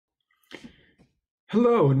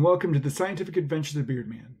Hello and welcome to the Scientific Adventures of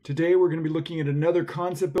Beardman. Today we're going to be looking at another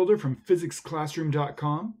concept builder from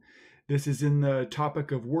physicsclassroom.com. This is in the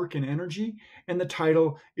topic of work and energy, and the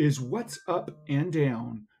title is What's Up and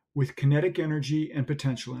Down with Kinetic Energy and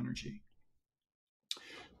Potential Energy.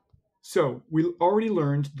 So we already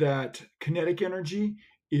learned that kinetic energy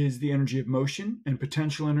is the energy of motion and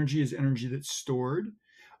potential energy is energy that's stored.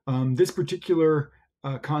 This particular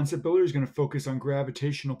concept builder is going to focus on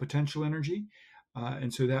gravitational potential energy.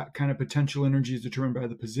 And so that kind of potential energy is determined by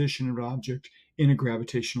the position of an object in a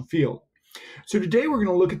gravitational field. So today we're going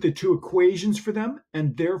to look at the two equations for them,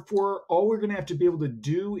 and therefore all we're going to have to be able to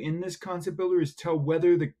do in this concept builder is tell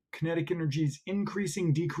whether the kinetic energy is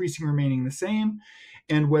increasing, decreasing, remaining the same,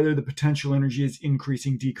 and whether the potential energy is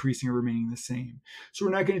increasing, decreasing, or remaining the same. So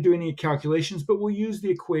we're not going to do any calculations, but we'll use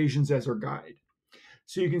the equations as our guide.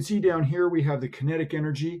 So you can see down here we have the kinetic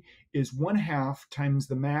energy is 1/2 times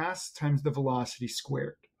the mass times the velocity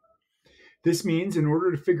squared. This means in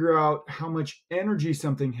order to figure out how much energy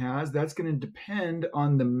something has, that's going to depend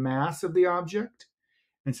on the mass of the object.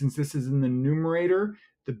 And since this is in the numerator,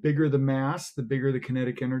 the bigger the mass, the bigger the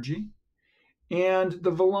kinetic energy. And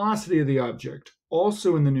the velocity of the object,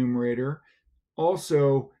 also in the numerator,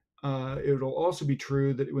 it'll also be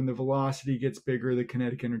true that when the velocity gets bigger, the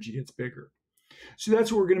kinetic energy gets bigger. So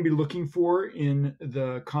that's what we're going to be looking for in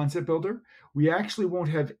the concept builder. We actually won't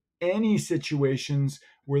have any situations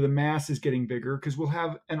where the mass is getting bigger because we'll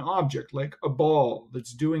have an object like a ball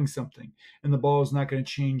that's doing something, and the ball is not going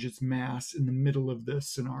to change its mass in the middle of this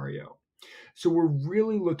scenario. So we're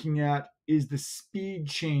really looking at, is the speed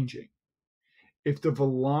changing? If the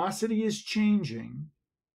velocity is changing,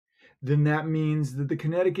 then that means that the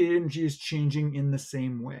kinetic energy is changing in the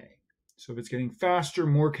same way. So if it's getting faster,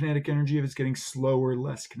 more kinetic energy. If it's getting slower,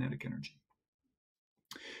 less kinetic energy.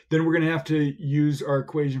 Then we're going to have to use our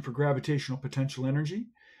equation for gravitational potential energy.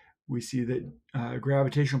 We see that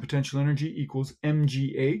gravitational potential energy equals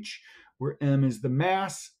mgh, where m is the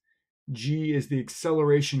mass, g is the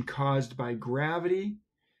acceleration caused by gravity.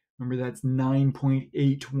 Remember, that's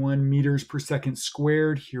 9.81 meters per second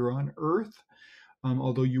squared here on Earth,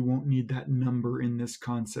 although you won't need that number in this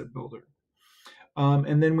concept builder.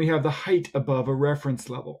 And then we have the height above a reference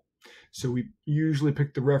level. So we usually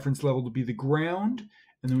pick the reference level to be the ground,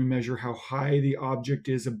 and then we measure how high the object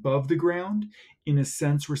is above the ground. In a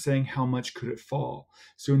sense, we're saying how much could it fall.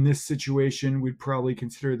 So in this situation, we'd probably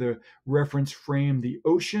consider the reference frame the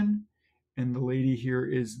ocean, and the lady here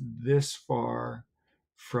is this far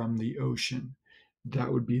from the ocean.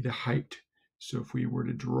 That would be the height. So if we were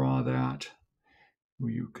to draw that,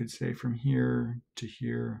 we could say from here to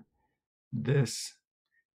here, this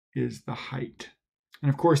is the height. And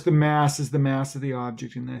of course, the mass is the mass of the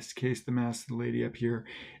object, in this case, the mass of the lady up here.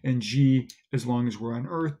 And g, as long as we're on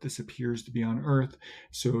Earth, this appears to be on Earth,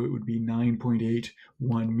 so it would be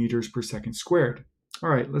 9.81 meters per second squared. All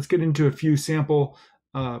right, let's get into a few sample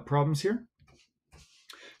problems here.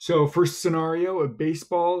 So first scenario, a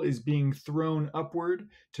baseball is being thrown upward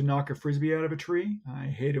to knock a frisbee out of a tree. I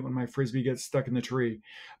hate it when my frisbee gets stuck in the tree,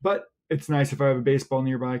 but it's nice if I have a baseball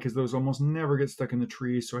nearby because those almost never get stuck in the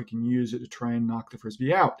tree, so I can use it to try and knock the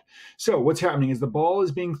frisbee out. So what's happening is the ball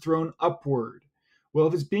is being thrown upward. Well,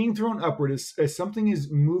 if it's being thrown upward, as something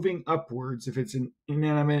is moving upwards, if it's an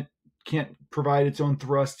inanimate, can't provide its own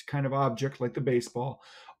thrust kind of object like the baseball,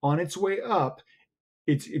 on its way up,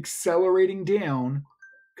 it's accelerating down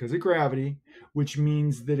because of gravity, which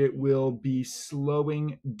means that it will be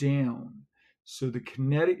slowing down. So the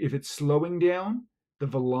kinetic, if it's slowing down, the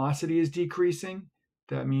velocity is decreasing.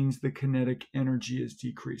 That means the kinetic energy is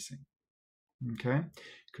decreasing. Okay?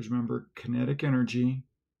 Because remember, kinetic energy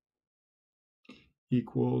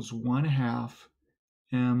equals 1/2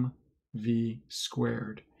 mv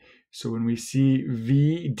squared. So when we see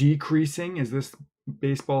v decreasing as this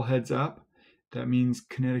baseball heads up, that means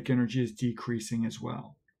kinetic energy is decreasing as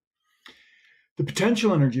well. The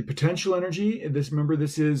potential energy, remember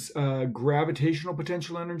this is gravitational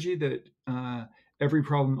potential energy. That every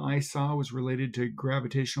problem I saw was related to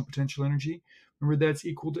gravitational potential energy. Remember, that's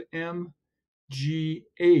equal to mgh.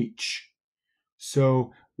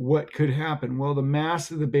 So what could happen? Well, the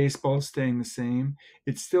mass of the baseball is staying the same.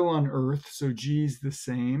 It's still on Earth, so g is the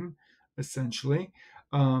same, essentially.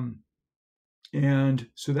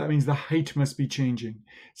 And so that means the height must be changing.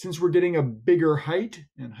 Since we're getting a bigger height,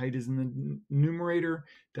 and height is in the numerator,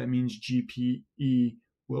 that means GPE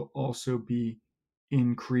will also be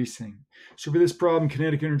increasing. So for this problem,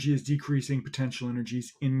 kinetic energy is decreasing, potential energy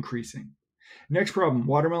is increasing. Next problem,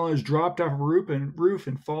 watermelon is dropped off a roof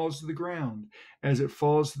and falls to the ground. As it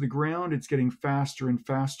falls to the ground, it's getting faster and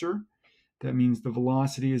faster. That means the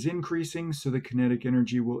velocity is increasing, so the kinetic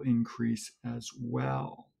energy will increase as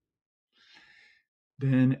well.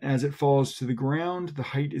 Then as it falls to the ground, the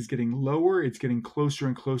height is getting lower. It's getting closer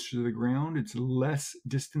and closer to the ground. It's less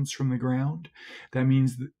distance from the ground. That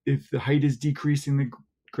means that if the height is decreasing, the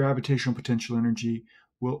gravitational potential energy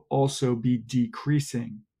will also be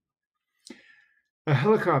decreasing. A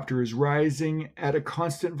helicopter is rising at a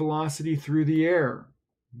constant velocity through the air.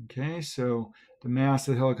 Okay, so the mass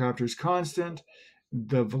of the helicopter is constant.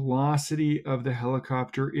 The velocity of the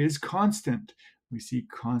helicopter is constant. We see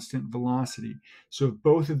constant velocity. So if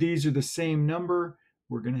both of these are the same number,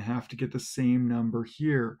 we're going to have to get the same number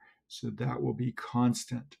here. So that will be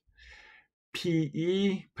constant.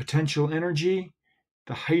 PE, potential energy.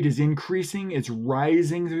 The height is increasing. It's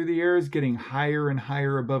rising through the air. It's getting higher and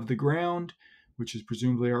higher above the ground, which is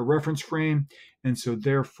presumably our reference frame. And so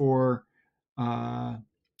therefore,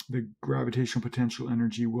 the gravitational potential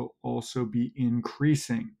energy will also be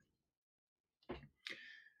increasing.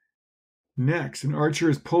 Next, an archer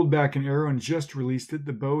has pulled back an arrow and just released it.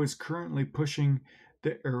 The bow is currently pushing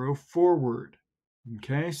the arrow forward.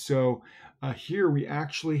 Okay, so here we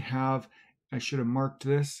actually have, I should have marked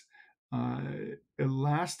this,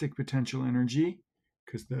 elastic potential energy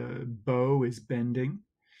because the bow is bending.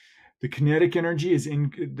 The kinetic energy is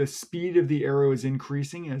the speed of the arrow is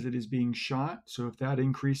increasing as it is being shot. So if that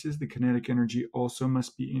increases, the kinetic energy also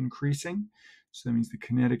must be increasing. So that means the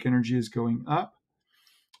kinetic energy is going up.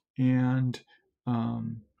 And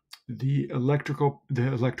the elastic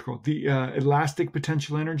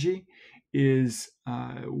potential energy is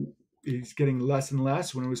getting less and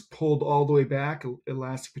less. When it was pulled all the way back,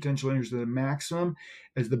 elastic potential energy is at the maximum.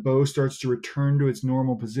 As the bow starts to return to its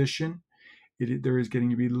normal position, there is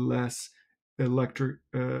getting to be less elastic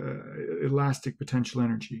potential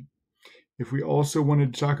energy. If we also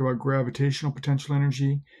wanted to talk about gravitational potential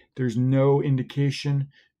energy, there's no indication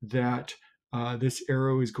that this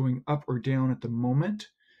arrow is going up or down at the moment.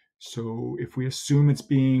 So if we assume it's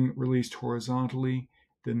being released horizontally,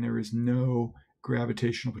 then there is no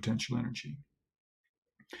gravitational potential energy.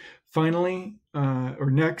 Finally,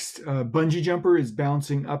 next, bungee jumper is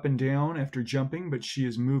bouncing up and down after jumping, but she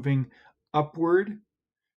is moving upward,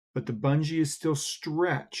 but the bungee is still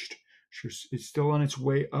stretched. It's still on its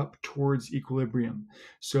way up towards equilibrium.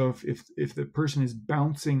 So if the person is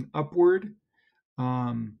bouncing upward,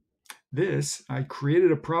 I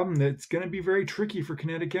created a problem that's going to be very tricky for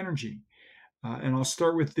kinetic energy. And I'll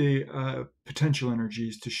start with the potential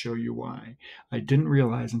energies to show you why. I didn't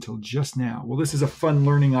realize until just now. Well, this is a fun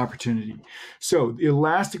learning opportunity. So the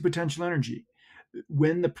elastic potential energy,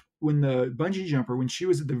 when the bungee jumper, when she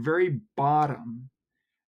was at the very bottom,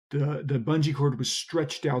 the bungee cord was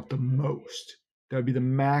stretched out the most. That would be the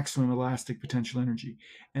maximum elastic potential energy.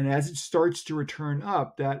 And as it starts to return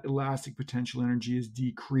up, that elastic potential energy is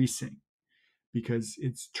decreasing because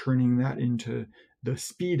it's turning that into the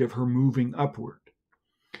speed of her moving upward.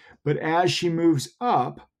 But as she moves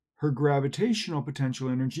up, her gravitational potential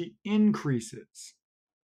energy increases.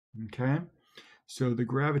 Okay? So the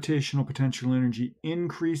gravitational potential energy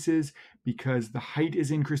increases because the height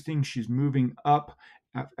is increasing. She's moving up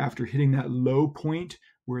after hitting that low point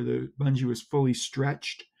where the bungee was fully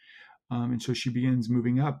stretched. And so she begins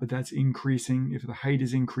moving up, but that's increasing. If the height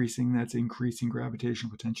is increasing, that's increasing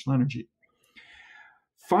gravitational potential energy.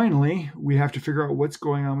 Finally, we have to figure out what's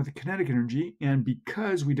going on with the kinetic energy. And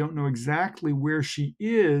because we don't know exactly where she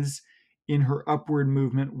is in her upward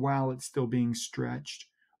movement while it's still being stretched,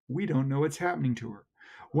 we don't know what's happening to her.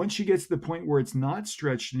 Once she gets to the point where it's not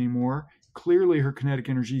stretched anymore, clearly her kinetic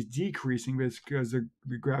energy is decreasing because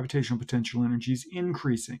the gravitational potential energy is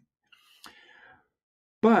increasing.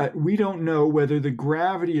 But we don't know whether the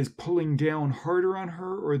gravity is pulling down harder on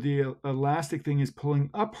her or the elastic thing is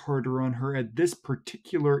pulling up harder on her at this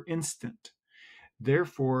particular instant.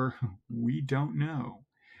 Therefore, we don't know.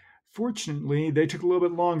 Fortunately, they took a little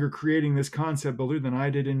bit longer creating this concept builder than I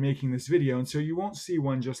did in making this video, and so you won't see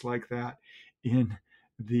one just like that in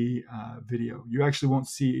the video. You actually won't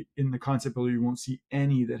see, in the concept builder, you won't see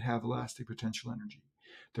any that have elastic potential energy.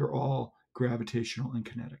 They're all gravitational and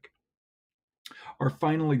kinetic. Our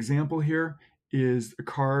final example here is a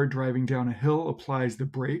car driving down a hill, applies the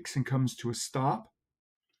brakes and comes to a stop.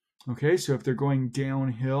 Okay, so if they're going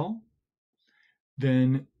downhill,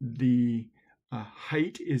 then the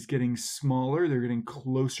height is getting smaller. They're getting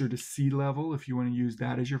closer to sea level, if you want to use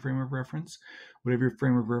that as your frame of reference. Whatever your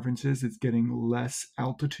frame of reference is, it's getting less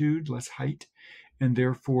altitude, less height, and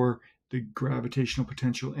therefore the gravitational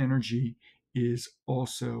potential energy is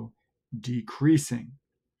also decreasing.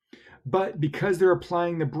 But because they're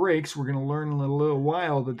applying the brakes, we're going to learn in a little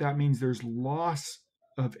while that means there's loss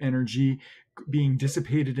of energy being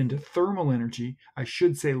dissipated into thermal energy. I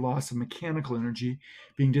should say loss of mechanical energy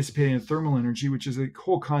being dissipated into thermal energy, which is a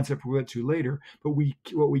whole concept we'll get to later. But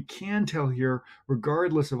what we can tell here,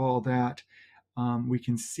 regardless of all that, we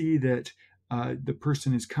can see that the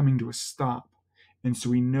person is coming to a stop. And so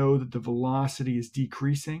we know that the velocity is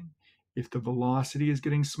decreasing. If the velocity is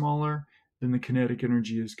getting smaller, then the kinetic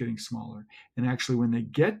energy is getting smaller. And actually, when they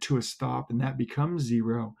get to a stop and that becomes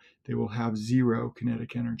zero, they will have zero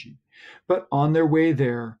kinetic energy. But on their way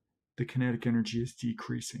there, the kinetic energy is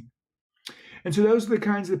decreasing. And so those are the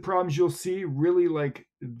kinds of problems you'll see, really like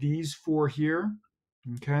these four here,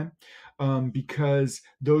 okay? Because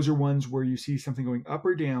those are ones where you see something going up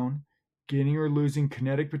or down, gaining or losing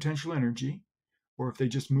kinetic potential energy, or if they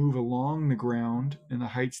just move along the ground and the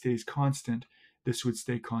height stays constant, this would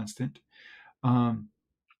stay constant. And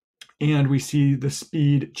we see the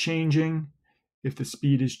speed changing. If the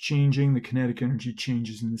speed is changing, the kinetic energy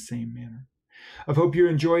changes in the same manner. I hope you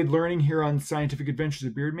enjoyed learning here on Scientific Adventures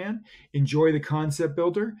of Beardman. Enjoy the concept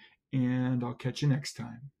builder, and I'll catch you next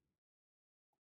time.